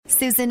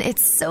Susan,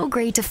 it's so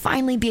great to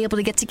finally be able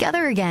to get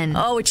together again.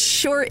 Oh, it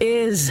sure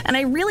is. And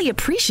I really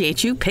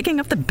appreciate you picking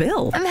up the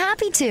bill. I'm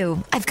happy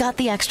to. I've got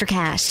the extra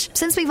cash.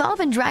 Since we've all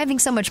been driving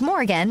so much more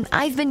again,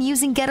 I've been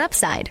using Get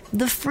Upside,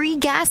 the free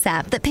gas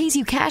app that pays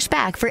you cash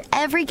back for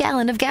every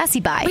gallon of gas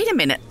you buy. Wait a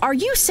minute. Are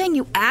you saying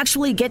you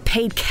actually get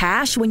paid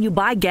cash when you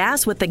buy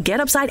gas with the Get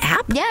Upside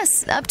app?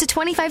 Yes, up to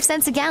 25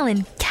 cents a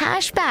gallon.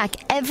 Cash back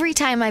every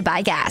time I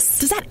buy gas.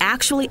 Does that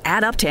actually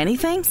add up to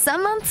anything?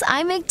 Some months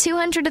I make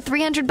 $200 to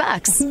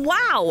 $300.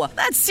 Wow,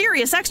 that's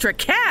serious extra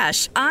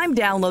cash. I'm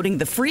downloading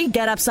the free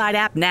Get Upside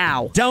app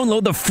now.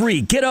 Download the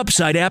free Get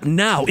Upside app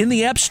now in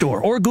the App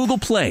Store or Google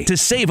Play to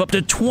save up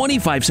to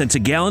 25 cents a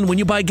gallon when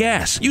you buy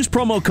gas. Use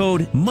promo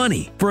code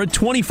MONEY for a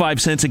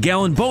 25 cents a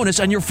gallon bonus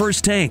on your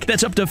first tank.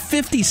 That's up to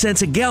 50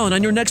 cents a gallon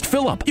on your next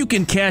fill-up. You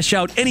can cash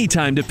out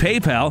anytime to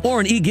PayPal or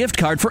an e-gift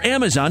card for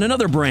Amazon and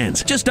other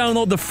brands. Just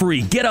download the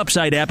free Get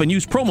Upside app and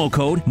use promo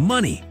code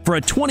MONEY for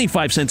a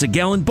 25 cents a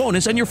gallon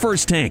bonus on your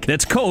first tank.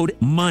 That's code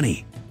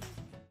MONEY.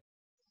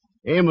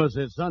 Amos,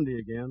 it's Sunday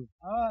again.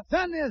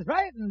 Sunday is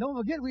right, and don't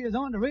forget we is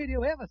on the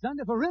radio every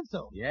Sunday for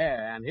Rinso.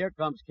 Yeah, and here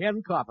comes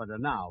Ken Carpenter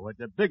now with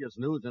the biggest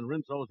news in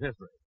Rinso's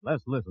history.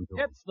 Let's listen to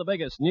him. It's the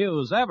biggest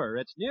news ever.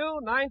 It's new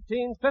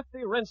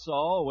 1950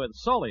 Rinso with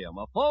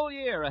Solium, a full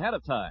year ahead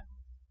of time.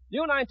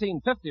 New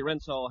 1950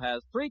 Rinso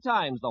has 3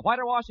 times the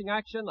whiter washing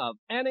action of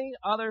any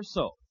other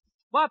soap.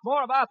 But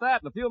more about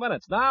that in a few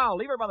minutes. Now,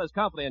 Lever Brothers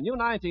Company and New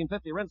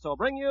 1950 Rinso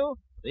bring you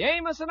the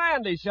Amos and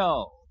Andy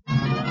Show.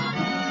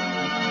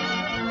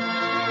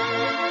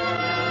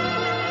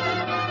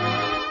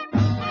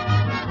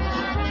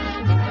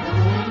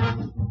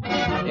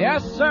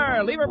 Yes,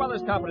 sir. Lever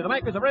Brothers Company, the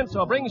makers of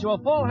Rinso, brings you a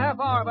full half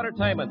hour of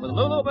entertainment with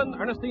Lou Lubin,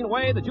 Ernestine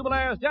Wade, the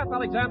Jubilaires, Jeff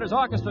Alexander's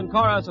Orchestra and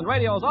Chorus, and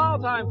radio's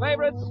all-time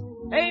favorites,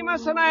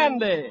 Amos and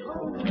Andy.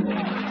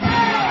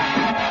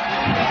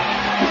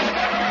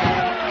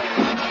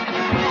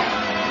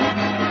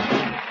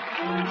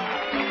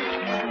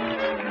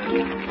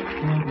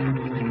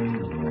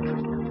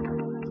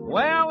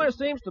 Well, there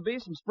seems to be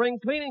some spring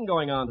cleaning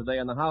going on today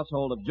in the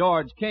household of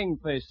George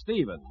Kingfish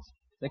Stevens.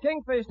 The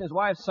Kingfish and his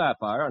wife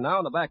Sapphire are now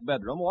in the back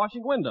bedroom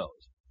washing windows.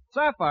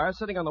 Sapphire is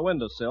sitting on the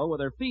windowsill with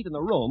her feet in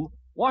the room,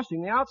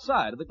 washing the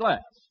outside of the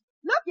glass.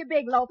 Look, you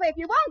big loafer, if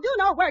you won't do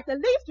no work, the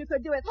least you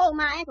could do is hold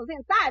my ankles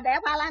inside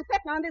there while I'm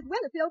sitting on this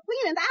windowsill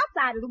cleaning the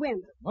outside of the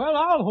window. Well,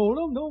 I'll hold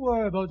them. Don't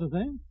worry about the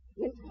thing.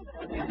 You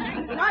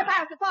know, if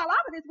I was to fall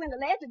off of this window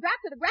ledge, to drop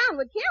to the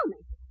ground would kill me.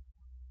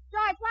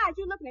 George, why are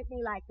you looking at me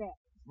like that?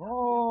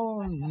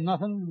 Oh,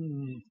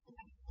 nothing.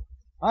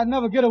 I'd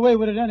never get away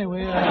with it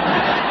anyway.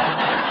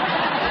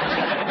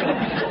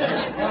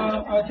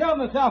 Tell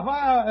me,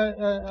 Sapphire,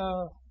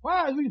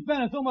 why are we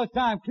spending so much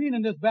time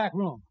cleaning this back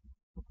room?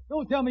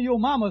 Don't tell me your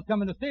mama's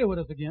coming to stay with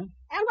us again.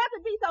 And what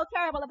would be so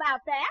terrible about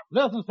that?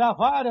 Listen,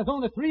 Sapphire, there's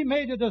only 3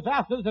 major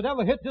disasters that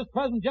ever hit this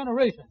present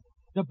generation.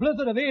 The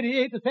blizzard of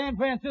 '88, the San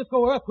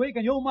Francisco earthquake,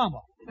 and your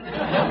mama.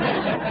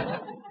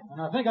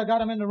 And I think I got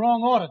them in the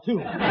wrong order, too.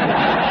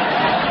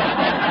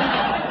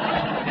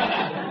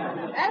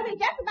 That'll be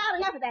just about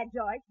enough of that,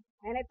 George.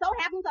 And it so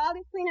happens all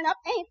this cleaning up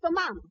ain't for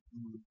Mama.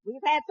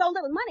 We've had so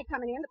little money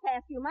coming in the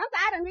past few months,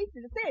 I done reached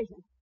a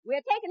decision. We're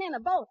taking in a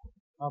boarder.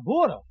 A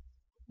boarder?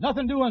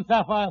 Nothing doing,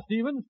 Sapphire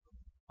Stevens.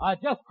 I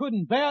just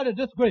couldn't bear the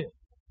disgrace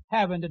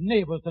having the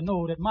neighbors to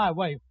know that my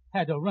wife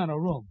had to rent a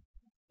room.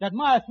 That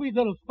my sweet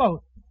little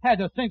spouse had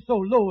to sink so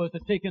low as to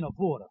take in a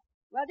boarder.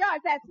 Well,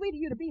 George, that's sweet of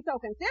you to be so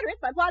considerate,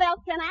 but what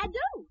else can I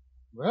do?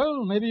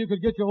 Well, maybe you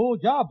could get your old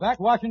job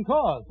back washing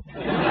cars.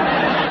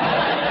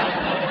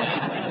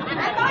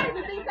 I thought it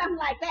would be something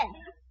like that.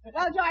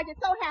 Well, George, it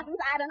so happens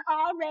I done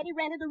already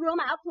rented the room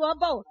out to a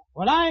boarder.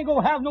 Well, I ain't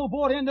gonna have no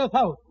boarder in this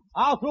house.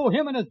 I'll throw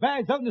him and his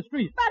bags out in the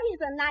street. But he's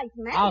a nice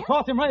man. I'll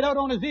toss him right out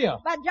on his ear.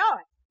 But,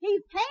 George,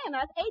 he's paying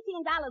us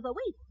 $18 a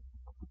week.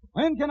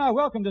 When can I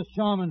welcome this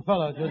charming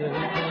fella to the...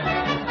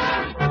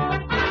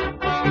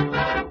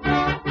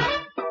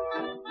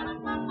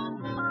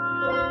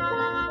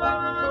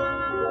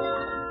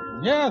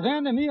 Yes,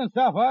 Andy, me and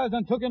Sapphire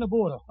done took in a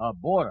boarder. A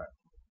boarder?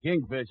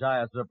 Kingfish, I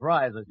am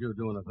surprised at you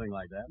doing a thing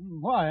like that.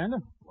 Why, Andy?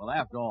 Well,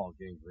 after all,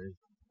 Kingfish,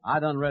 I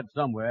done read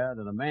somewhere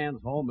that a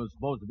man's home is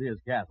supposed to be his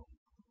castle.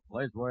 A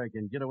place where he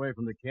can get away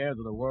from the cares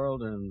of the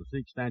world and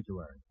seek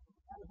sanctuary.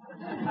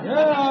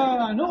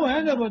 Yeah, I know,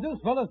 Andy, but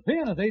this fella's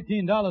paying us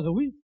 $18 a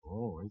week.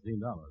 Oh,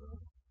 $18, huh?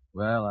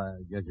 Well,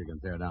 I guess you can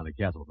tear down the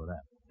castle for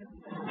that.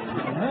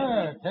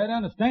 Yeah, tear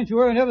down the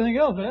sanctuary and everything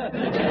else for that.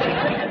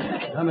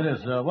 Tell me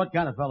this, what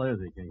kind of fella is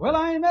he, King? Well,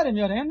 I ain't met him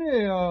yet,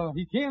 Andy.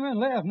 He came in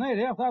last night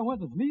after I went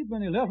to sleep,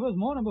 and he left this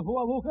morning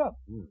before I woke up.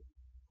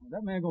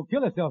 That man gonna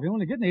kill himself. He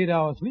only getting 8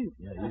 hours sleep.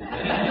 Yeah,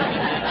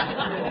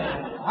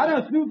 I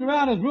done snooped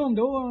around his room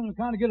door and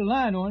kind of get a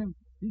line on him.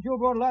 He sure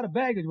brought a lot of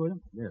baggage with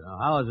him. Yeah, now,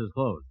 how is his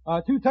clothes?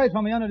 Too tight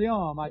for me under the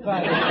arm. I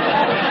tried to...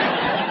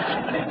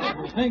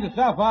 I think the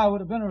Sapphire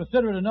would have been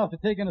considerate enough to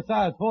take in a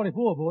size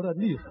 44 boarder at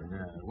least.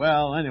 Yeah.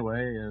 Well,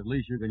 anyway, at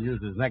least you can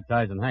use his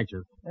neckties and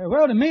handkerchiefs.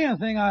 Well, the main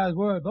thing I was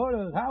worried about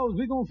is how is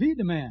we gonna feed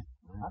the man?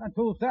 I done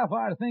told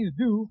Sapphire the thing's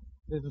due.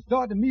 is to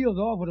start the meals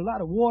off with a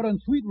lot of water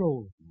and sweet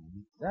rolls.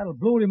 That'll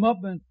bloat him up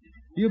and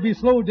he'll be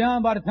slowed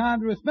down by the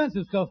time the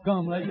expensive stuff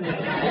comes, like the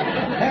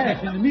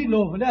hash and the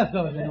meatloaf and that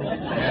stuff, you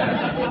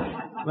know.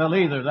 Well,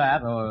 either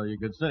that, or you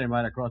could sit him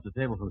right across the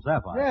table from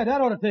Sapphire. Yeah,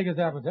 that ought to take his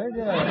appetite,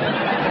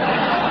 yeah.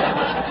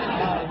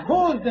 Of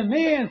course, the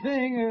main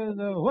thing is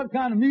what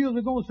kind of meals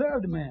we're going to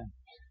serve the man.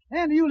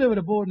 And you live at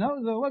a boarding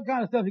house, what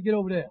kind of stuff you get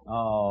over there?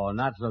 Oh,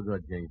 not so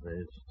good,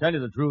 Kingfish. Tell you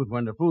the truth,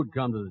 when the food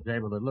comes to the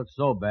table, it looks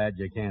so bad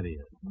you can't eat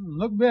it.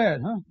 Look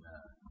bad, huh?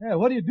 Yeah,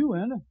 what do you do,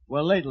 Andy?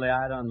 Well, lately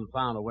I done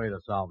found a way to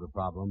solve the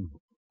problem.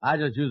 I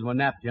just use my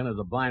napkin as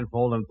a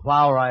blindfold and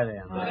plow right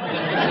in.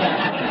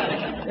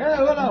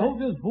 Yeah, well, I hope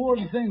this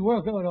boarding thing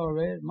works out all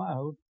right, my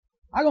hope.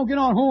 I'm going to get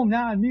on home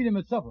now and meet him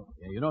at supper.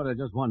 Yeah, you know, there's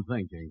just one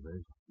thing,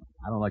 Kingfish.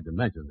 I don't like to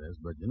mention this,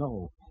 but you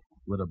know,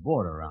 with a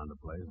boarder around the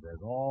place,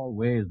 there's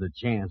always the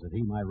chance that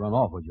he might run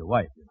off with your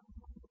wife.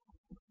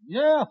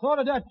 Yeah, I thought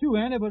of that too,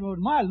 Andy, but with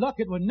my luck,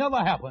 it would never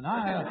happen.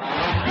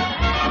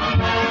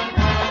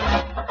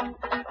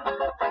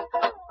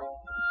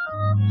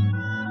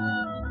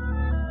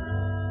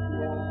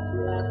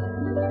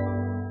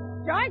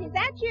 George, is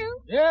that you?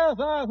 Yes,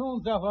 I was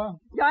home, Sapphire.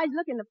 George,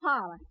 look in the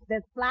parlor.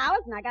 There's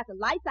flowers, and I got the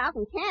lights out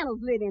and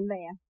candles lit in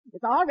there.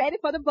 It's all ready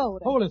for the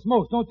boarder. Holy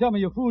smokes, don't tell me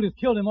your food has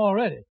killed him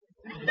already.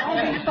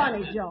 Don't be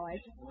funny,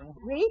 George.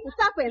 We eat the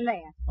supper in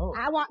there. Oh.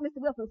 I want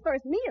Mr. Wilson's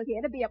first meal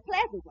here to be a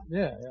pleasant one.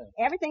 Yeah.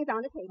 Everything's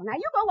on the table. Now,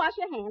 you go wash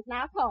your hands, and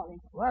I'll call him.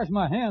 Wash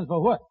my hands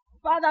for what?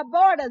 For the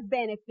boarder's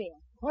benefit.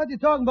 What you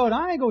talking about?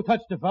 I ain't gonna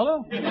touch the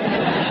fellow.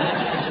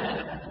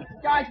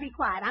 George, be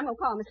quiet. I'm going to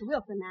call Mr.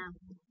 Wilson now.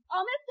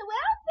 Oh, Mr.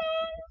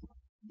 Wilson!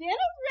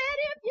 Dinner's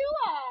ready if you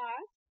are.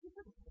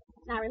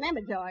 Now,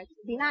 remember, George,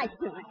 be nice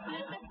to him.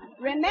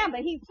 Remember,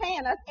 he's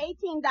paying us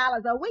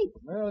 $18 a week.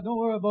 Well, don't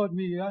worry about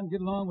me. I can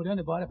get along with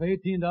anybody for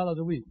 $18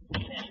 a week.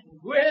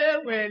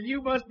 Well,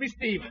 you must be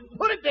Stephen.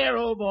 Put it there,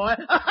 old boy.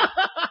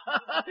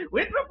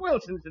 Winthrop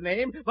Wilson's the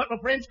name, but my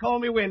friends call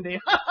me Windy.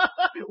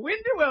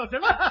 Windy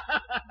Wilson.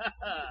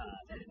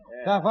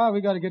 Sapphire,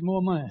 we got to get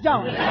more money.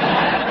 George.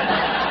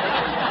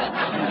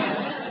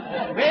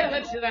 Well,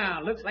 let's sit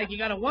down. Looks like you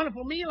got a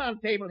wonderful meal on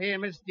the table here,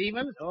 Miss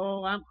Stevens.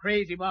 Oh, I'm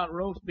crazy about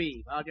roast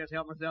beef. I'll just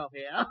help myself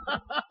here.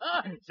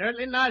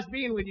 Certainly nice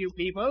being with you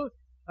people.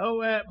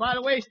 Oh, by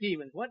the way,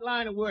 Stevens, what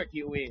line of work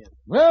you in?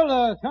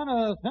 Well, kind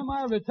of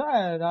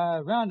semi-retired. I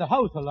round the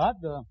house a lot.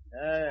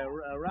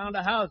 Around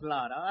the house a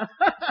lot, huh?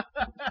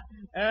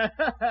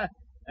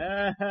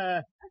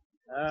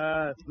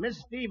 Miss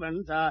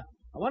Stevens, I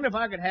wonder if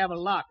I could have a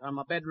lock on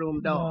my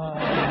bedroom door.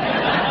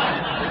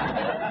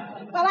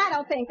 Well, I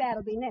don't think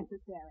that'll be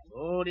necessary.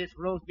 Oh, this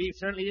roast beef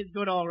certainly is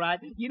good, all right.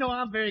 You know,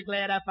 I'm very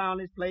glad I found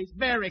this place.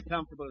 Very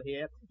comfortable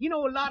here. You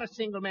know, a lot of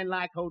single men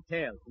like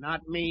hotels.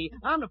 Not me.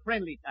 I'm the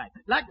friendly type.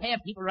 Like to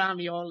have people around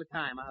me all the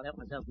time. I'll help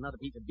myself another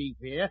piece of beef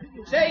here.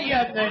 Say,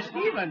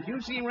 Stevens,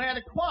 you seem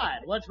rather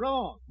quiet. What's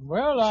wrong?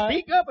 Well,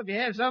 Speak up if you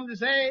have something to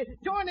say.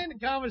 Join in the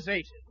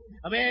conversation.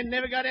 A man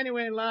never got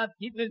anywhere in life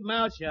keeping his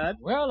mouth shut.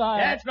 Well,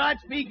 That's right,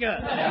 speak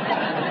up.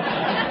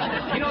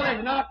 You know, there's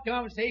an art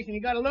conversation.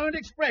 You got to learn to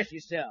express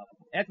yourself.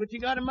 That's what you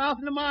got a mouth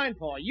and a mind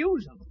for.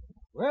 Use them.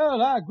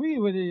 Well, I agree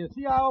with you. You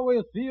see, I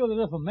always feel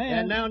that if a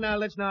man... And now,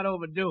 let's not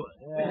overdo it.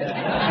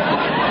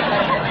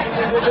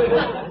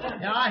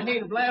 Now, I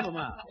hate a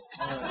blabbermouth.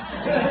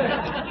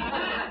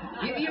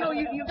 You know,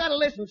 you got to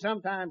listen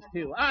sometimes,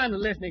 too. I'm the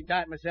listening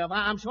type myself.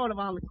 I'm sort of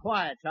on the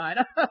quiet side.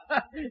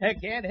 I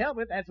can't help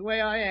it. That's the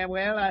way I am.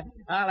 Well,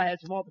 I'll have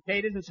some more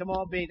potatoes and some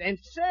more beans. And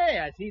say,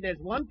 I see there's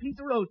one piece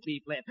of roast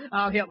beef left.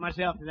 I'll help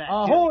myself to that.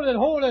 Hold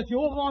it.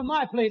 You're over on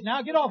my plate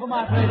now. Get off of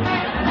my plate.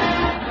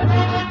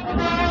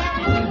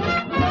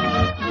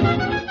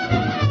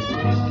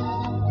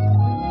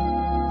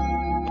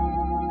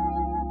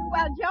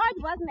 Well, George,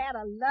 wasn't that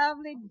a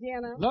lovely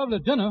dinner? Lovely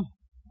dinner?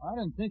 I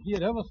didn't think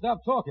he'd ever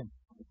stop talking.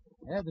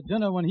 After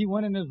dinner, when he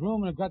went in his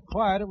room and it got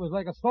quiet, it was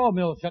like a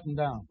sawmill shutting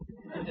down.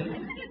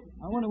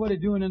 I wonder what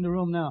he's doing in the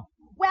room now.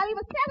 Well, he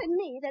was telling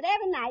me that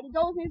every night he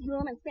goes in his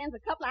room and spends a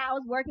couple of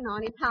hours working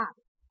on his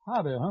hobby.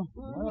 Hobby, huh?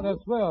 Mm-hmm. Well,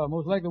 that's swell.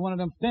 Most likely one of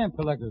them stamp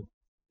collectors.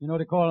 You know,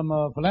 they call them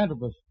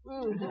philanthropists.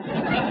 Mm-hmm.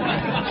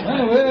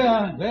 Anyway,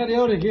 I'm glad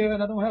you're out of here,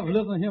 and I don't have to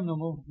listen to him no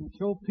more. I'm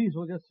so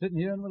peaceful just sitting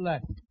here and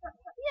relaxing.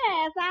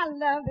 Yes, I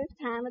love this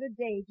time of the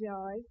day,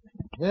 George.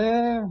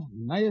 Yeah,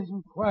 nice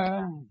and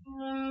quiet.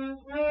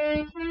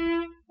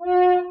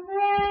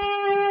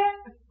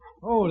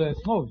 Holy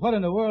smokes, what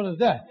in the world is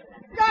that?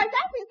 George,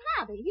 that's his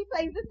hobby. He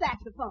plays the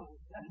saxophone.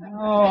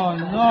 Oh,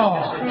 no.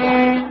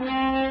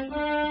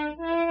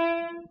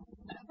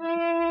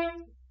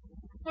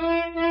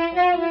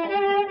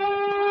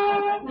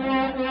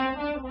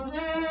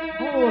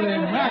 Holy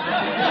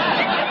mackerel.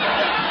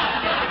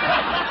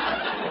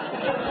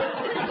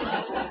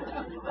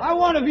 I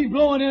want to be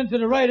blowing into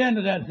the right end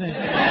of that thing.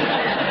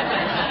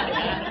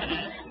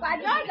 Why,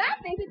 George, I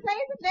think he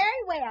plays it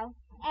very well.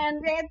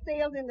 And Red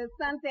Sails in the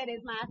Sunset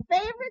is my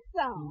favorite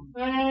song.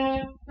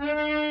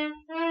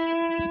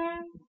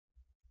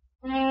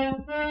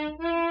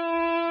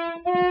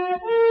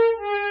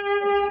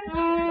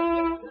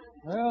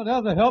 Well,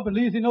 there's a help. At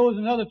least he knows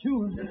another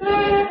tune.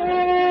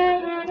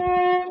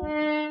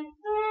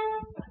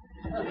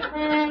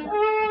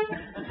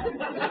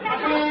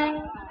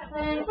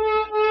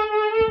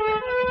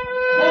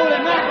 Holy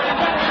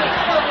mackerel,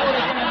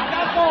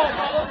 that's all,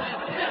 brother.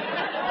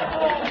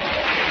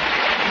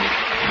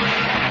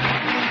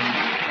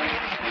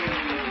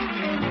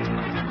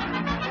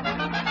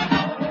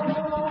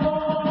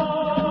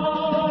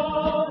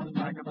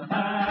 Strike up the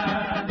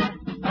band,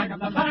 strike up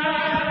the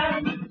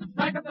band,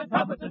 strike up the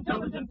trumpets and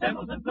tubas and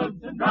fiddles and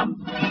flutes and drums.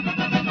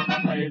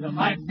 Play the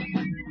pipes,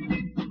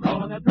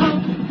 roll the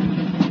drums.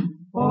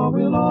 For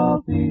we'll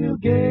all feel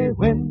gay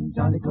when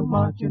Johnny comes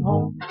marching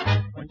home.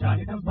 When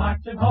Johnny comes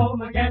marching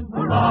home again,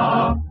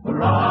 hurrah,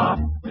 hurrah.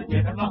 We'll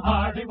give him a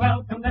hearty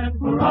welcome then,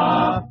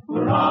 hurrah,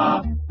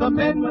 hurrah. The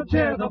men will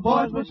cheer, the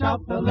boys will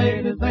shout, the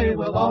ladies they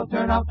will all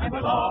turn out, and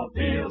we'll all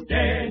feel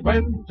gay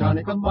when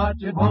Johnny comes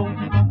marching home.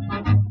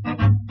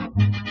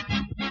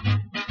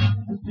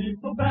 The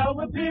steeple bell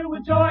will peal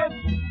with joy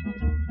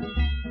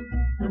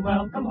to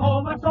welcome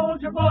home our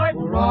soldier boy.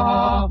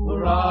 Hurrah,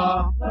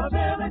 hurrah. The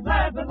village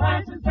lads and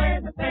lasses say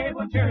that they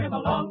will cheer him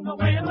along the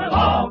way, and we'll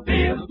all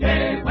feel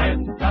gay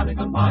when Johnny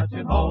comes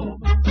marching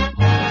home.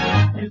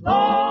 His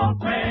old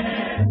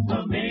friends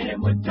will meet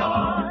him with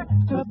joy.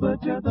 The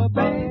butcher, the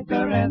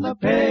baker, and the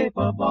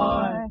paper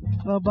boy.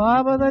 The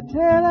barber, the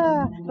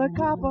tailor, the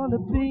cop on the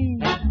beat.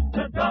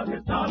 The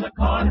druggist on the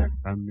corner.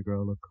 And the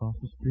girl across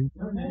the street.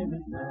 Her name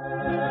is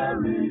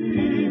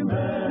Mary,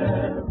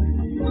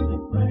 Mary.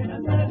 Plain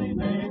as any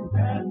name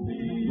can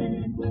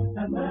be.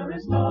 And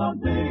Mary's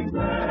something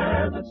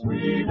rare that's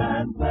sweet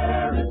and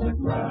fair. It's a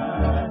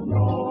grand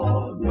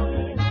old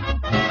name.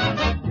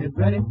 Get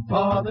ready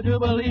for the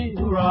Jubilee,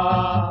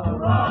 hurrah,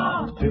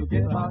 hurrah. To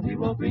give our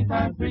hero 3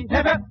 times 3.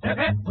 Hip, hip, hip,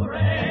 hip,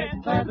 hooray.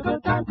 There's a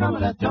good time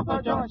coming, let's jump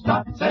for joy.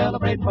 Start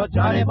celebrating for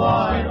Johnny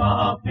boy. We'll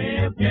all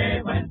feel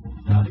gay when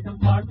Johnny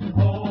comes marching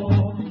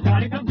home.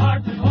 Johnny comes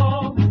marching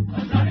home.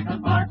 Johnny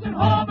comes marching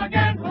home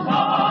again,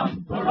 hurrah,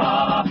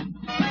 hurrah.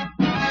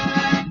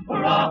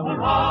 Hurrah,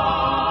 hurrah.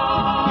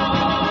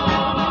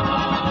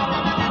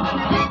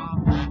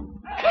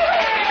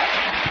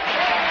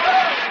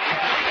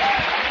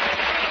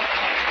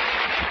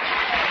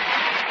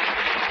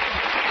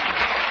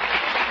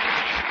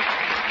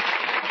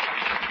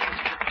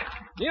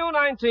 New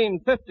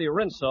 1950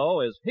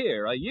 Rinso is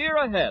here, a year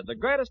ahead, the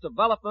greatest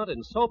development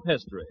in soap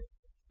history.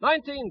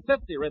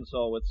 1950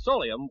 Rinso with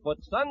Solium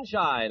puts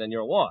sunshine in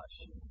your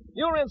wash.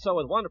 New Rinso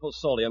with wonderful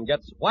Solium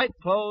gets white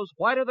clothes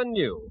whiter than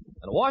new,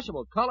 and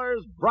washable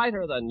colors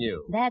brighter than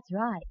new. That's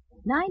right.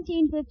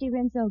 1950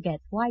 Rinso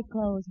gets white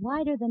clothes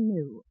whiter than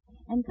new,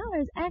 and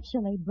colors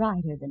actually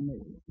brighter than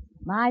new.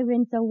 My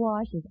Rinso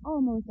wash is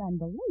almost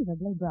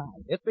unbelievably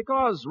bright. It's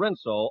because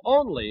Rinso,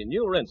 only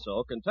new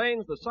Rinso,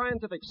 contains the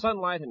scientific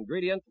sunlight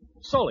ingredient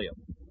Solium.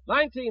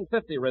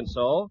 1950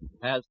 Rinso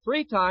has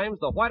 3 times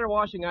the whiter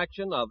washing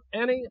action of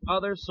any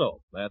other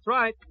soap. That's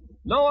right.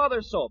 No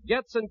other soap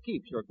gets and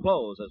keeps your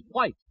clothes as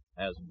white,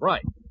 as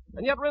bright.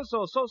 And yet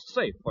Rinso is so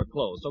safe for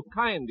clothes, so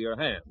kind to your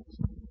hands.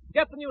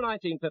 Get the new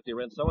 1950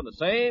 Rinso in the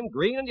same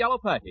green and yellow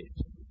package,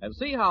 and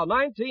see how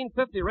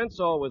 1950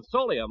 Rinso with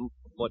Solium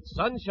puts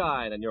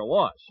sunshine in your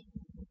wash.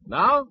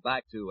 Now,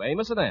 back to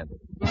Amos and Andy.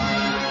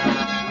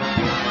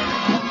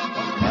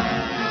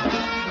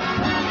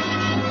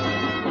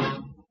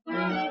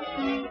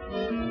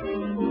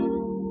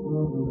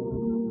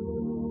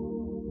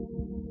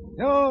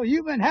 So,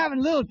 you've been having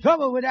a little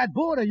trouble with that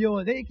board of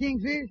yours, eh,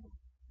 Kingfish?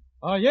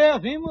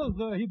 Yes, Amos.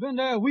 He's been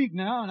there a week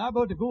now, and I'm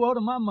about to go out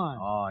of my mind.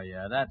 Oh,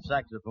 yeah, that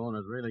saxophone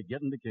is really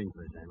getting the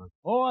Kingfish, Amos.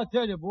 Oh, I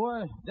tell you,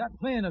 boy, that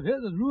playing of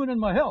his is ruining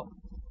my health.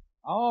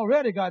 I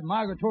already got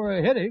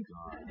migratory headaches.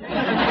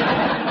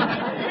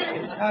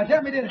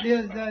 Tell me this,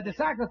 is the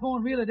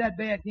saxophone really that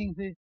bad,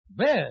 Kingfish?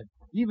 Bad?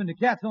 Even the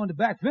cats on the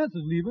back fence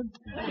is leaving.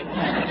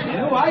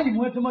 I even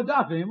went to my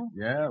doctor, Amos.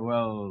 Yeah,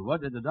 well,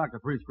 what did the doctor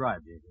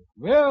prescribe you?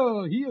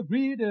 Well, he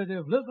agreed that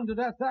if listening to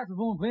that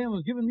saxophone playing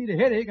was giving me the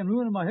headache and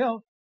ruining my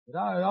health, that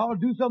I'll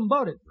do something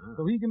about it.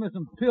 So he gave me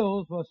some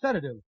pills for a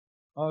sedative.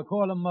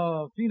 Call them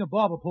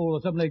phenobarbital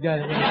or something like that.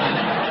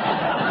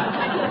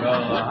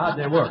 Well, how'd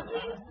they work?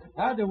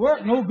 How'd they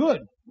work? No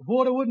good. The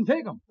boarder wouldn't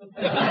take them.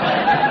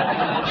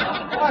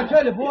 I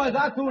tell you, boys,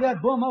 I threw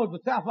that bum out,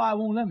 but Sapphire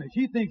won't let me.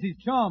 She thinks he's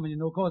charming,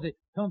 'cause they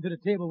come to the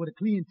table with a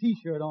clean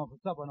T-shirt on for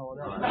supper and all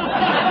that.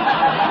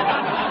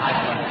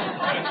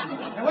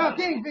 Well,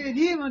 Kingfish,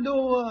 even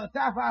though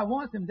Sapphire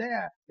wants him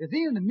there, it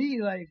seems to me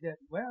like that,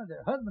 well,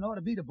 the husband ought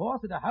to be the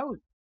boss of the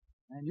house.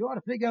 And you ought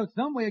to figure out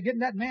some way of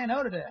getting that man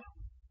out of there.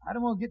 I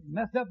don't want to get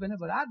messed up in it,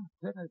 but I'd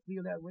certainly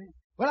feel that way.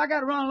 Well, I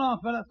got to run along,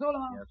 fella. So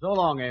long. Yeah, so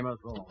long, Amos.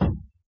 So long.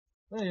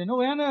 Hey,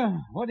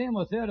 Anna, what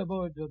Amos said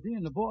about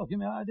being the boss, give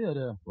me an idea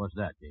there. What's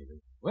that,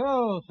 Kingfish?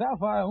 Well,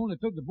 Sapphire only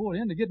took the board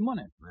in to get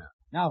money. Yeah.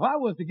 Now, if I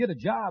was to get a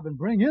job and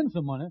bring in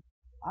some money,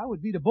 I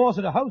would be the boss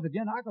of the house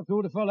again. I could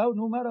throw the fella out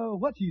no matter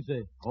what she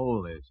say.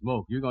 Holy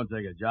smoke, you gonna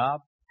take a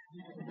job?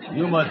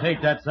 You must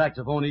hate that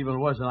saxophone even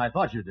worse than I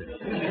thought you did.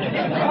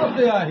 I'll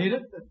say I hate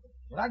it.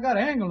 But I got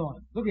an angle on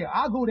it. Look here,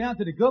 I'll go down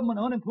to the government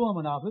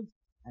unemployment office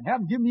and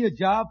have them give me a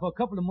job for a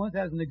couple of months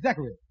as an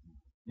executive.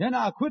 Then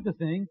I'll quit the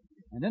thing,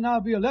 and then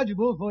I'll be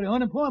eligible for the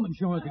unemployment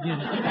insurance again.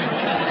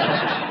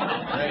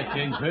 Hey,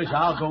 Kingfish,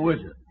 I'll go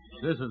with you.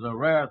 This is a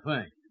rare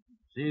thing.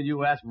 Seeing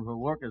you asking for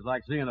work is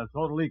like seeing a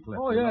total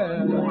eclipse. Oh,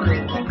 yeah.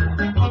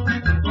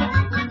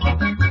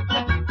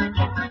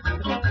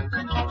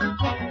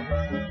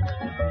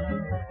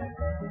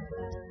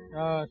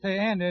 Say,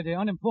 Andy, the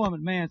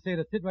unemployment man said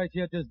to sit right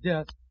here at this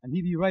desk, and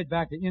he'd be right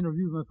back to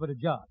interview me for the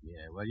job.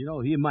 Yeah, well, you know,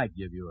 he might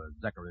give you a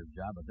decorative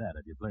job at that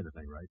if you play the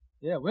thing right.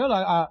 Yeah, well,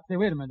 say,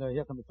 wait a minute.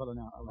 Here comes the fellow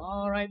now.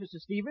 All right, Mr.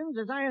 Stevens.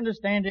 As I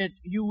understand it,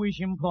 you wish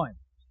employment.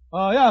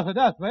 Yeah, so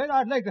that's right.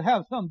 I'd like to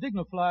have some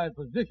dignified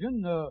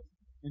position,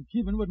 in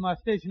keeping with my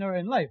stationery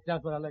in life.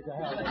 That's what I'd like to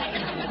have.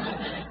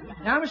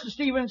 Now, Mr.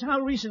 Stevens, how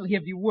recently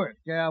have you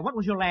worked? What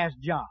was your last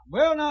job?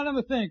 Well, now, let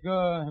me think. It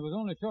was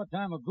only a short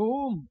time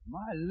ago.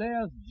 My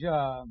last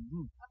job.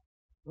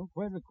 Don't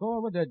quite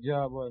recall what that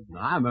job was.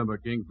 I remember,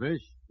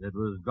 Kingfish. It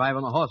was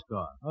driving a horse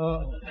car.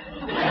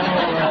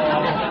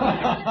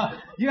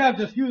 You have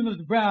to excuse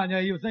Mr. Brown.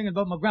 Yeah, he was thinking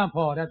about my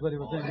grandpa. That's what he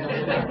was thinking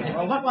about.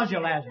 Well, what was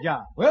your last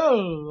job?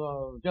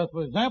 Well, just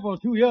for example,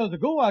 2 years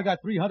ago, I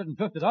got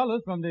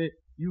 $350 from the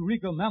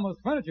Eureka Mammoth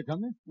Furniture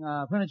Company.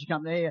 Furniture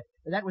Company.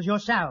 That was your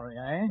salary,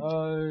 eh?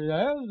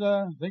 Yes,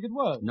 I think it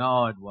was.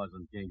 No, it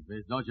wasn't,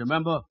 Kingfish. Don't you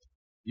remember?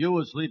 You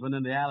was sleeping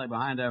in the alley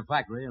behind their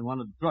factory and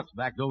one of the trucks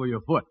backed over your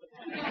foot.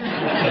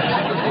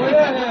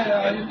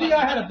 Yeah. You see,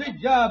 I had a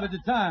big job at the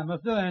time,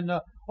 mister, and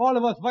all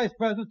of us vice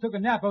presidents took a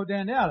nap out there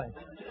in the alley.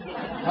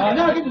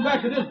 Now getting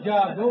back to this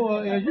job,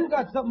 though, you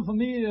got something for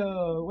me,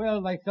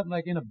 like something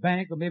like in a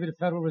bank or maybe the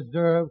Federal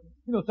Reserve.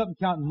 You know, something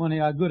counting money.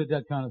 I'm good at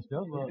that kind of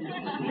stuff.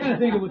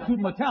 Anything that would suit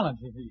my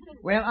talents, you see.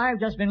 Well, I've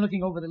just been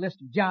looking over the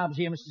list of jobs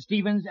here, Mr.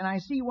 Stevens, and I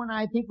see one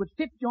I think would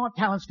fit your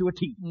talents to a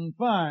T.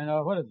 Fine.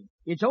 What is it?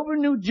 It's over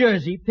in New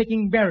Jersey,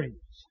 picking berries.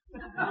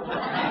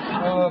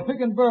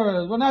 Picking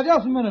berries. Well, now,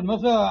 just a minute,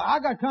 mister. I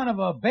got kind of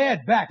a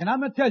bad back, and I'm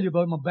going to tell you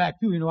about my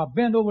back, too. You know, I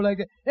bend over like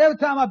that. Every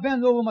time I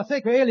bend over, my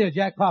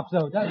sacroiliac pops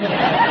out. That's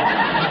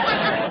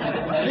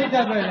Take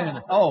that right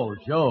in. Oh,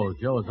 Joe.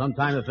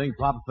 Sometimes the thing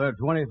pops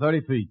 20,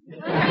 30 feet.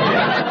 Took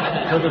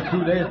us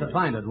 2 days to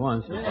find it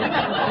once.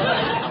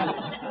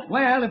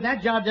 Well, if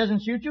that job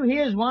doesn't suit you,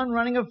 here's one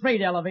running a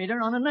freight elevator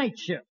on a night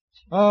shift.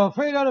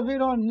 Freight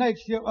elevator on night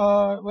shift.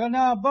 Well,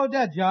 now, about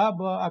that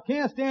job, I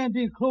can't stand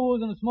being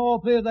closed in a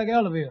small place like an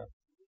elevator.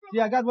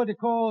 See, I got what they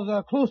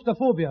call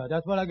claustrophobia.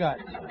 That's what I got.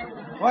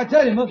 Well, I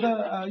tell you,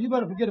 mister, you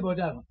better forget about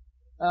that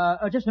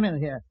one. Just a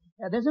minute here.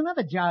 There's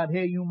another job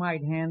here you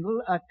might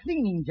handle, a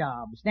cleaning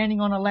job,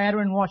 standing on a ladder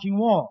and washing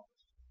walls.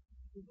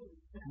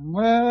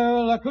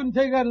 Well, I couldn't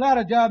take that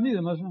ladder job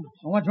neither, mister.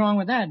 Well, what's wrong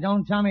with that?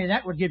 Don't tell me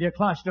that would give you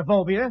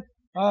claustrophobia.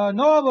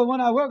 No, but when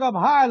I work up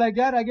high like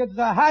that, I get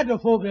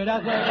hydrophobia.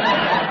 That's what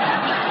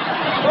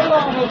So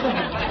long, mister.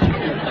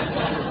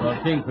 Well,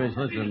 Kingfish,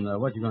 listen,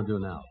 what you gonna do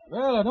now?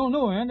 Well, I don't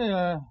know, Andy.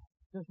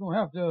 Just gonna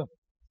have to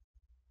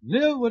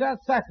live with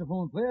that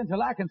saxophone player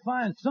until I can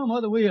find some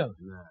other way out.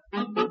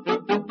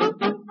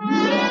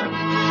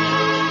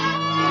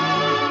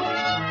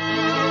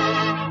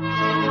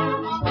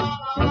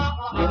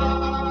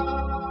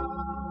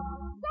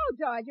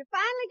 George, you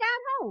finally got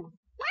home.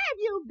 Where have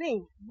you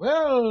been?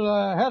 Well,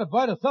 I had a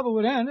bite of supper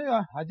with Andy.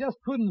 I just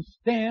couldn't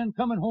stand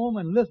coming home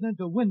and listening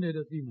to Wendy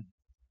this evening.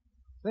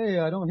 Say,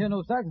 I don't hear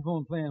no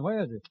saxophone playing.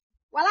 Where is it?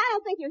 Well, I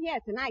don't think you're here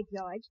tonight,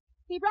 George.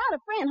 He brought a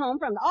friend home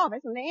from the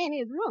office and they're in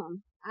his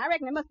room. I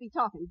reckon they must be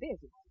talking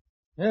business.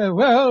 Yeah,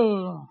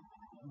 well,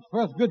 it's the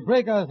first good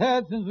break I've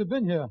had since we've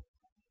been here.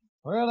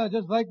 Well, I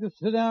just like to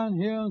sit down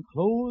here and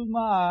close my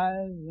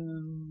eyes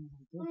and...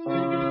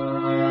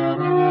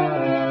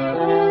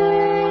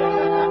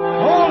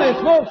 Holy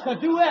smokes, a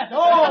duet!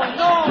 Oh,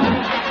 no!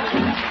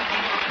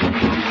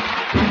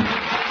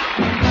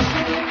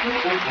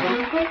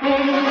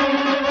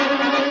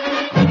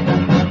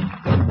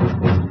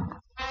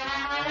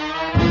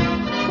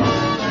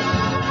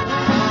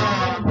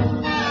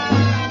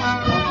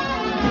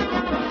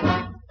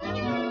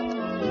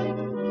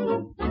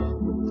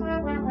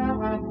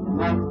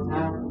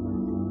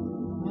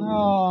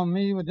 Oh,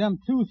 me, with them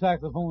 2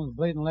 saxophones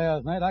blading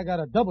last night, I got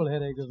a double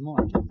headache this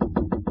morning.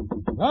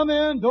 Come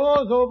in,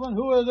 doors open.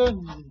 Who is it?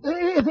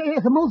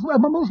 It's the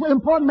most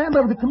important member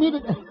of the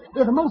community.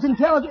 It's the most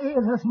intelligent.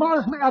 It's the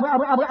smartest man.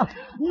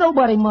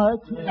 Nobody much.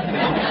 Sit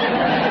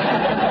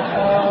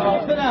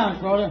down,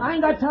 Schroeder. I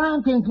ain't got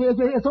time, Kingfish.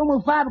 It's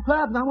almost 5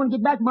 o'clock, and I want to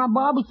get back to my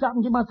barber shop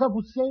and get myself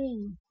a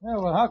shave. Yeah,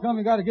 well, how come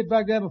you got to get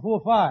back there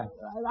before 5?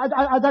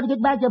 I got to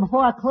get back there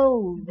before I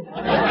close.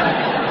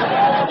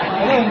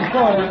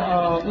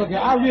 Look here,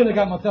 I really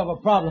got myself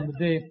a problem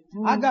today.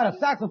 I got a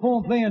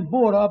saxophone playing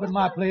boarder up in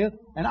my place,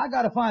 and I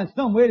got to find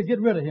some way to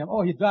get rid of him.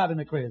 Oh, he's driving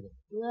me crazy.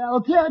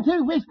 Well,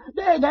 Kingfish,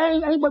 there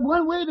ain't but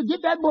one way to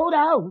get that boat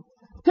out.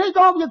 Take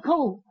off your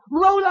coat,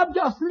 roll up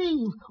your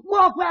sleeves,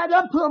 walk right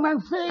up to him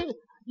and say,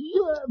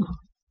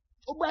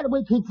 oh, by the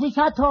way, Kingfish,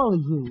 how tall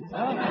is you?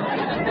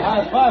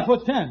 I'm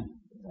 5'10".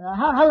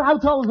 How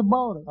tall is the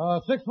boarder?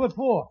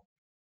 6'4".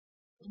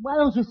 Why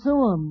don't you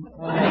sue him?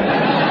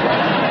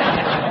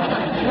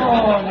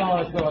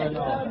 No.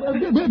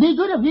 Be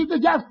good if you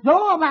could just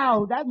throw him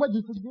out. That's what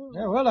you should do.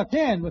 Yeah, well, I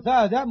can.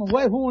 Besides that, my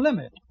wife won't let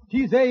me.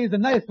 She says he's a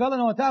nice fella,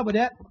 and on top of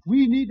that,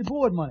 we need the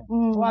board money.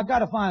 So I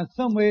gotta find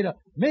some way to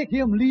make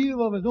him leave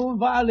of his own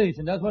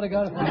violation. That's what I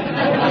gotta find.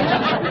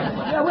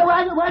 Yeah, well,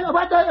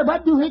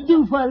 what do he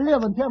do for a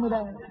living? Tell me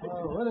that.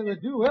 What did he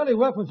do? Well, he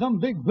worked for some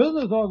big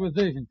business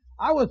organization.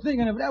 I was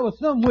thinking if there was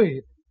some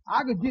way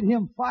I could get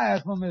him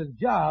fired from his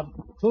job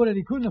so that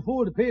he couldn't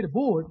afford to pay the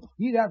board,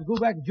 he'd have to go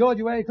back to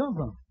Georgia where he come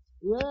from.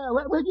 Yeah,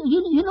 well,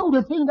 you know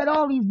the thing that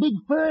all these big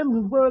firms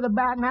is worried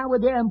about now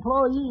with their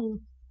employees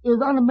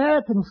is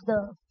un-American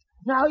stuff.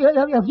 Now,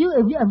 if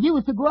you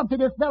was to go up to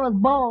this fella's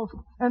boss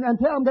and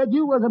tell him that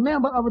you was a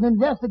member of an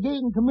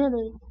investigating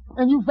committee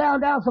and you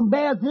found out some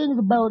bad things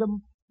about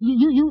him,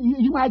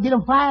 you might get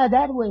him fired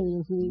that way,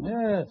 you see.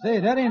 Yeah, say,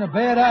 that ain't a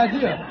bad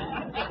idea.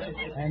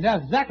 And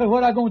that's exactly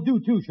what I'm gonna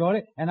do too,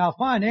 Shorty. And I'll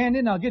find Andy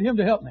and I'll get him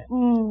to help me.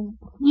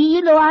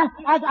 You know, I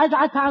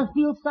kind of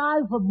feel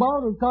sorry for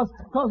boarders cause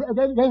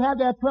they have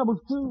their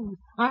troubles too.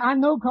 I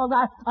know cause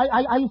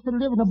I used to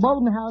live in a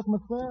boarding house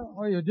myself.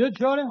 Oh, you did,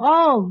 Shorty?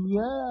 Oh,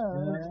 yeah.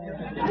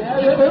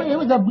 It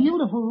was a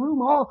beautiful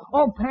room,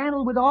 all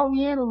paneled with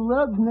oriental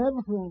rugs and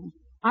everything.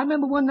 I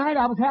remember one night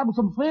I was having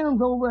some friends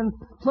over and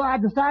so I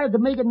decided to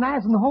make it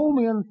nice and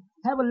homey and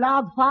have a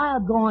log fire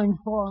going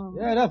for them.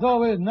 Yeah, that's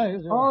always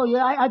nice. Yeah. Oh,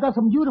 yeah, I got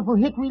some beautiful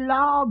hickory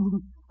logs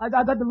and I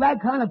got the right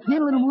kind of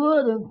kindling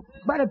wood and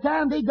by the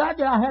time they got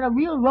there I had a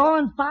real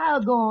roaring fire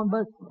going,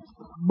 but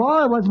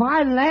boy, was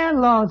my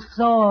landlord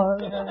sore.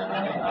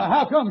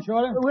 How come,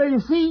 Shorty? Well, you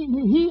see,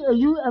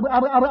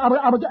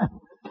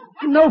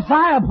 no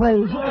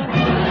fireplace.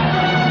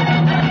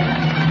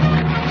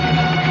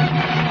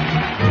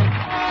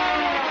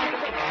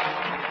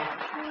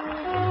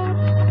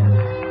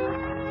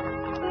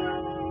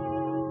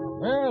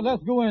 Well,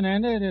 let's go in,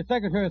 Andy. The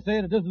secretary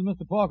said that this is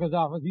Mr. Parker's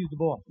office. He's the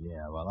boss.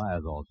 Yeah, well, I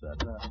was all set.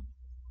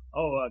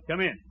 Come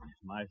in.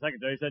 My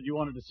secretary said you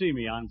wanted to see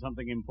me on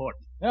something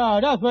important. Yeah,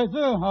 that's right,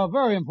 sir.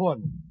 Very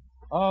important.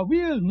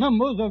 We as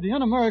members of the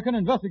Un-American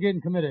Investigating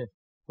Committee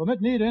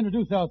permit me to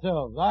introduce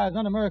ourselves. I is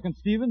Un-American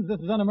Stevens. This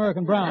is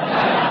Un-American Brown.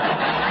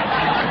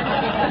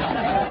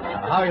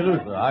 How you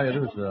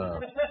do, sir?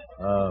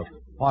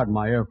 Pardon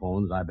my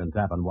earphones. I've been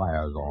tapping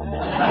wires all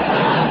morning.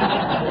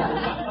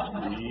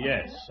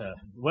 Yes.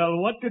 Well,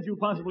 what could you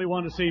possibly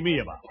want to see me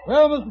about?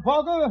 Well, Mr.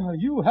 Parker,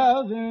 you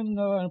have an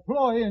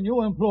employee in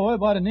your employ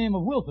by the name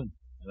of Wilson.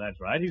 That's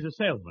right. He's a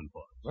salesman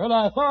for us. Well,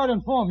 I thought to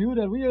inform you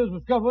that we have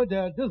discovered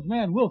that this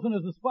man Wilson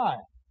is a spy.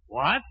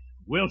 What?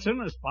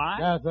 Wilson, a spy?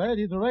 That's right.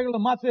 He's a regular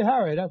Motsy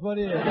Harry. That's what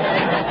he is. Oh,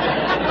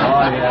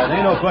 yeah. There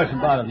ain't no question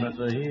about it,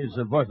 mister. He's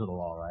versatile,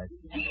 all right.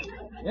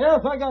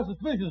 Yes, I got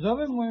suspicious of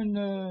him when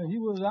I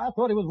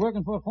thought he was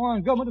working for a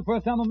foreign government the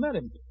first time I met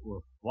him.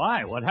 Well,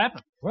 why? What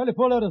happened? Well, he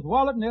pulled out his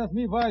wallet and asked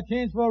me if I had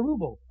changed for a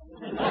ruble.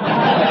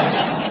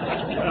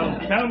 Well,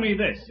 tell me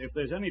this, if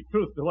there's any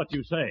truth to what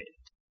you say.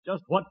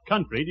 Just what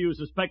country do you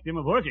suspect him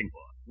of working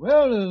for?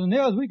 Well, as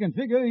near as we can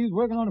figure, he's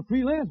working on a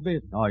freelance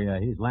basis. Oh, yeah,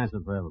 he's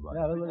lancing for everybody.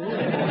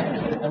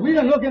 Yeah, we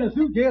done looked in his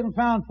suitcase and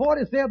found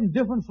 47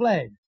 different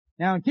flags.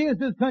 Now, in case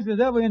this country is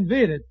ever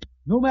invaded,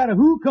 no matter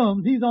who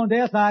comes, he's on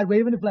their side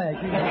waving the flag.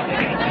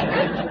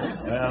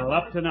 Well,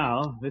 up to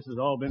now, this has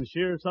all been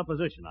sheer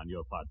supposition on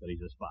your part that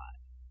he's a spy.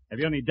 Have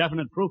you any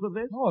definite proof of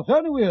this? Oh,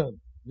 certainly we have.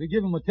 We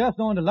give him a test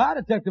on the lie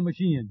detector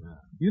machine. Yeah.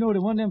 You know,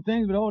 the one of them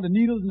things with all the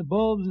needles and the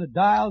bulbs and the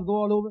dials go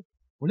all over?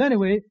 Well,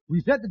 anyway,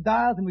 we set the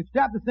dials and we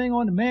strap the thing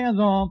on the man's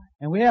arm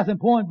and we ask him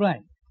point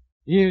blank,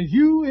 is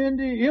you in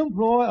the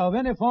employ of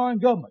any foreign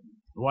government?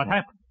 What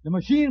happened? The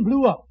machine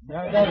blew up.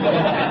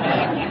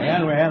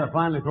 And we had to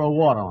finally throw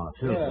water on it,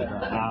 too. Yeah.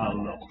 Now,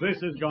 look,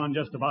 this has gone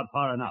just about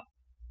far enough.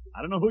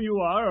 I don't know who you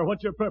are or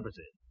what your purpose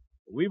is.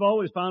 We've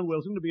always found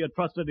Wilson to be a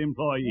trusted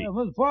employee. Yeah,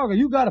 Mr. Parker,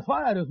 you gotta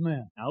fire this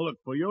man. Now, look,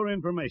 for your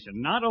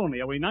information, not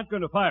only are we not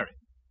going to fire him,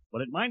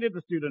 but it might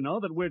interest you to know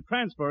that we're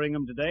transferring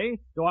him today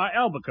to our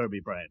Albuquerque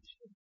branch,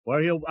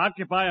 where he'll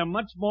occupy a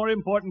much more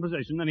important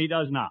position than he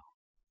does now.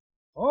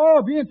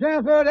 Oh, being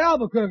transferred to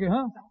Albuquerque,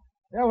 huh?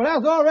 Yeah, well,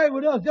 that's all right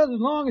with us, just as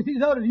long as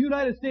he's out of the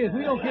United States.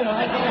 We don't care.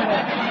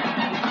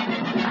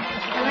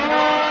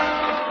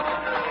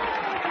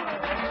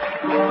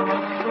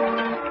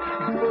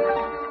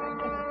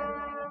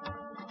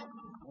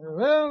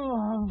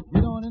 Well,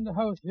 get on in the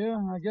house here.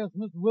 I guess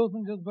Mr.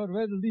 Wilson just about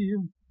ready to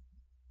leave.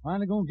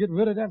 Finally gonna get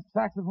rid of that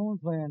saxophone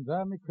playing.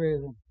 Drive me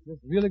crazy.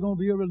 It's really gonna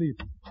be a relief.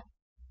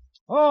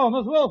 Oh,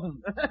 Miss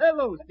Wilson.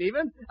 Hello,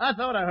 Stephen. I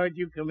thought I heard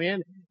you come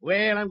in.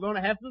 Well, I'm going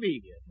to have to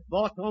leave you.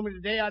 Boss told me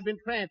today I've been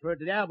transferred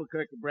to the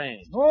Albuquerque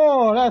branch.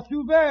 Oh, that's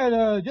too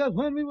bad. Just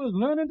when we was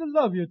learning to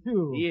love you,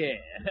 too.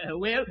 Yeah.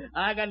 Well,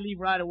 I got to leave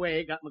right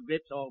away. Got my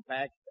grips all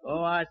packed.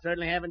 Oh, I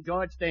certainly have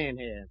enjoyed staying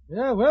here.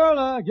 Yeah, well,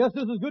 I guess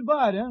this is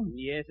goodbye, then.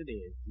 Yes, it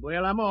is.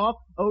 Well, I'm off.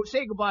 Oh,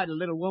 say goodbye to the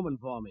little woman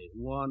for me.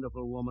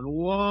 Wonderful woman.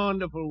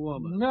 Wonderful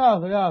woman.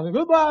 Yeah.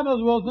 Goodbye, Miss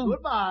Wilson.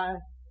 Goodbye.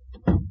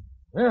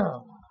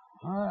 Well,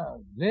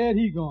 glad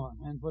he gone.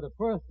 And for the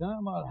first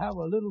time, I'll have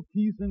a little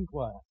peace and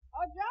quiet.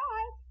 Oh,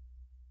 George.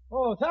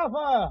 Oh,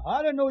 Sapphire,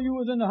 I didn't know you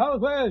was in the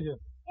house. Where is you?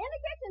 In the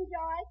kitchen,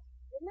 George.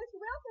 Did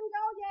Mr. Wilson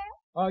go yet?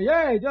 Oh,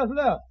 yeah, he just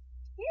left.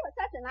 He was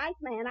such a nice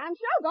man. I'm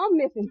sure gonna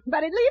miss him.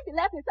 But at least he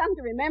left me something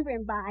to remember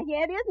him by.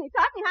 Here it is, and he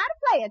taught me how to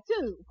play it,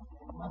 too.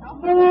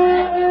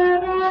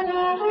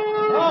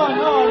 Oh,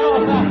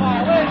 no,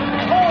 Sapphire. Wait a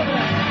minute. Hold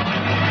it.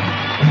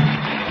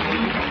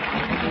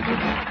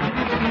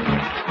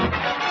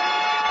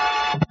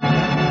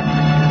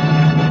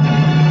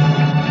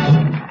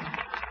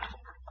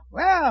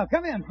 Well,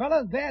 come in,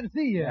 fellas. Glad to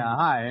see you. Yeah,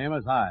 hi,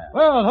 Amos. Hi.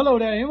 Well, hello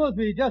there, Amos.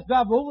 We just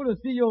dropped over to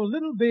see your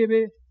little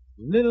baby,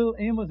 little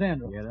Amos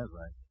Andrew. Yeah, that's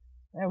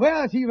right.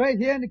 Well, she's right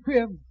here in the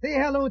crib. Say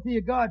hello to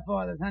your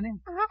godfathers, honey.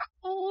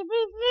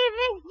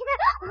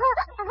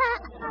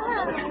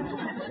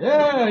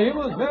 Yeah,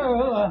 Amos, very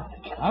well.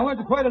 I went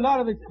to quite a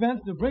lot of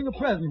expense to bring a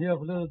present here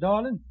for little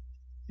darling.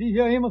 See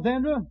here, Amos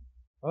Andrew?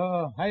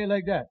 How you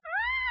like that?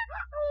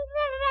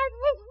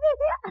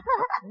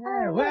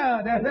 Yeah,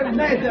 well, that's very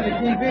nice of you,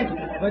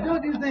 Keefy. But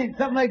don't you think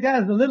something like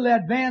that is a little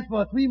advanced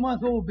for a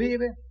 3-month-old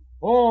baby?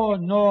 Oh,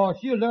 no,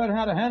 she'll learn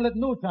how to handle it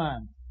in no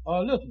time.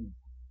 Listen.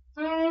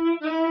 Get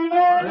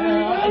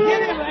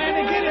him,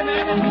 Andy.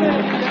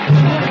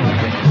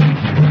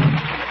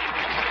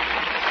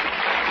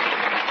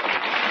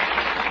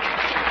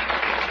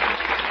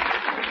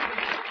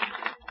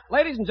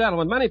 Ladies and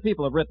gentlemen, many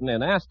people have written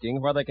in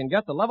asking where they can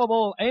get the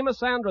lovable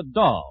Amosandra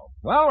doll.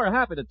 Well, we're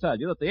happy to tell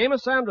you that the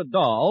Amosandra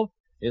doll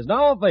is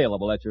now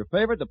available at your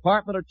favorite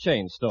department or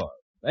chain store.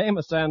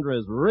 Amosandra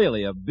is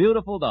really a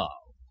beautiful doll.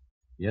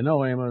 You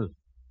know, Amos,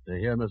 to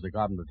hear Mr.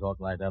 Carpenter talk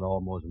like that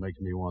almost makes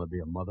me want to be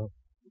a mother.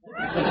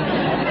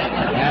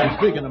 And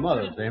speaking of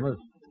mothers, Amos,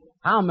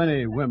 how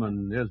many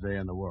women is there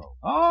in the world?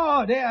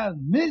 Oh, there are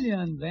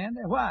millions,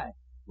 Andy. Why?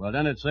 Well,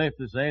 then it's safe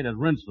to say that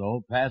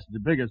Rinso passed the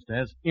biggest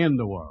test in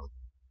the world.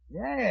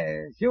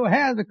 Yeah, sure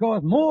has,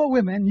 because more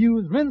women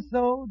use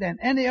Rinso than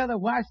any other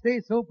wash day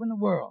soap in the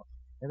world.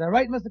 Is that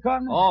right, Mr.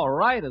 Carpenter? All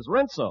right, is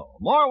Rinso.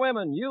 More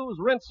women use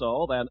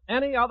Rinso than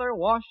any other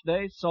wash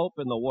day soap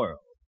in the world.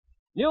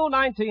 New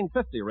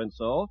 1950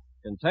 Rinso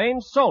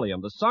contains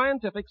Solium, the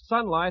scientific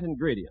sunlight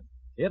ingredient.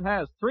 It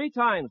has 3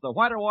 times the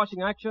whiter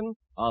washing action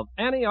of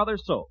any other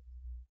soap.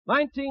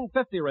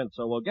 1950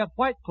 Rinso will get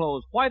white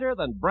clothes whiter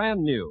than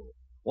brand new.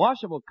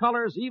 Washable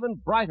colors even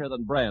brighter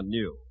than brand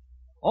new.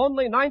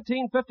 Only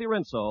 1950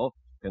 Rinso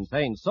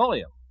contains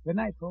Solium. Good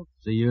night, folks.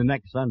 See you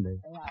next Sunday.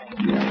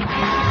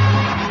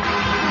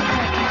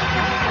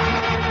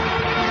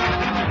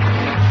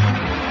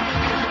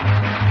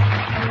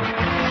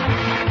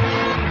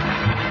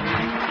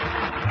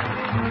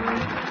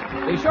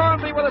 Be sure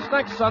and be with us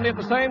next Sunday at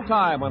the same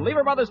time when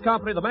Lever Brothers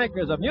Company, the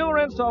makers of new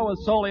Rinso with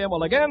Solium,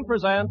 will again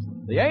present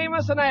the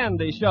Amos and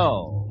Andy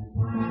Show.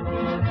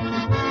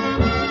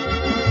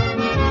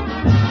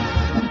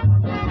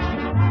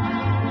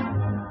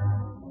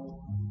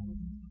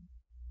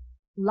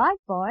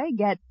 Lifebuoy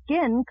gets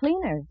skin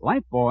cleaner.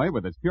 Lifebuoy,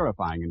 with its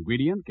purifying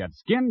ingredient, gets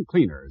skin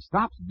cleaner,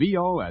 stops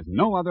BO as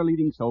no other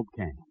leading soap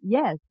can.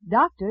 Yes,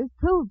 doctors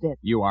proved it.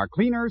 You are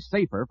cleaner,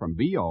 safer from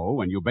BO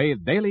when you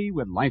bathe daily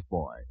with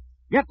Lifebuoy.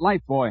 Get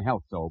Lifebuoy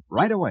Health Soap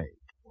right away.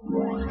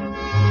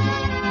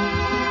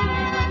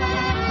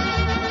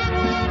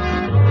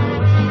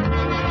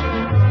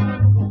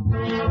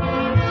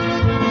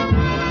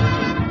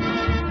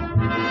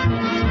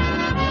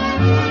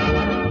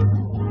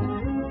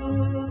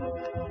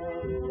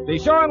 Be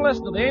sure and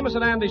listen to the Amos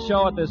and Andy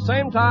Show at this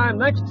same time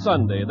next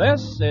Sunday.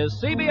 This is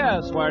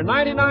CBS, where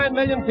 99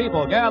 million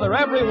people gather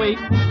every week,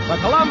 the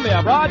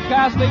Columbia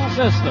Broadcasting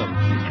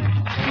System.